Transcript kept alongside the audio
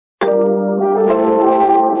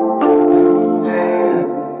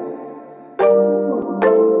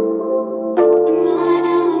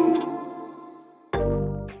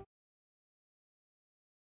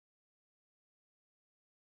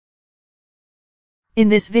In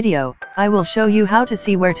this video, I will show you how to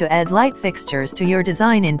see where to add light fixtures to your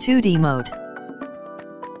design in 2D mode.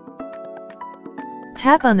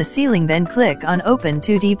 Tap on the ceiling, then click on Open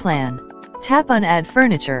 2D Plan. Tap on Add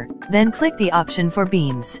Furniture, then click the option for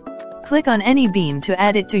beams. Click on any beam to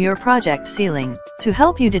add it to your project ceiling, to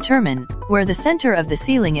help you determine where the center of the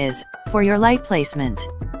ceiling is for your light placement.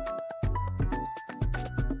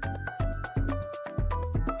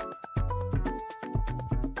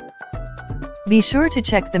 Be sure to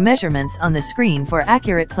check the measurements on the screen for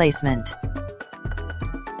accurate placement.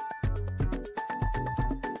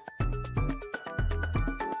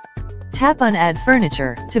 Tap on Add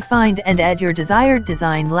Furniture to find and add your desired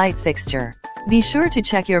design light fixture. Be sure to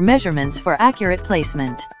check your measurements for accurate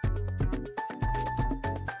placement.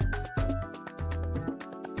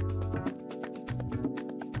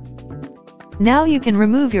 Now you can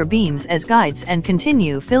remove your beams as guides and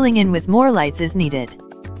continue filling in with more lights as needed.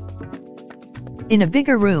 In a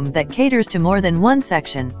bigger room that caters to more than one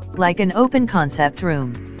section, like an open concept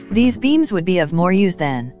room, these beams would be of more use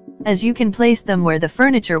then, as you can place them where the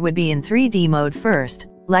furniture would be in 3D mode first,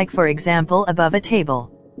 like for example above a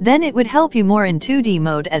table. Then it would help you more in 2D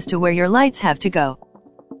mode as to where your lights have to go.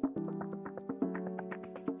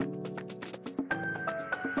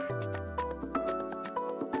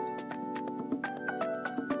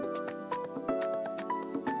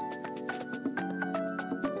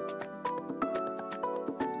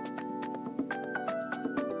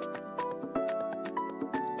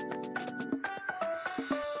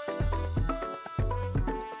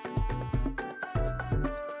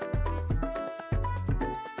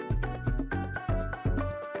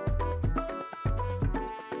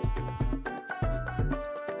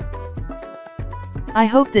 I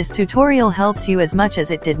hope this tutorial helps you as much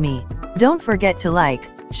as it did me. Don't forget to like,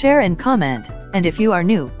 share and comment, and if you are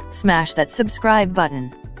new, smash that subscribe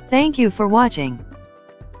button. Thank you for watching.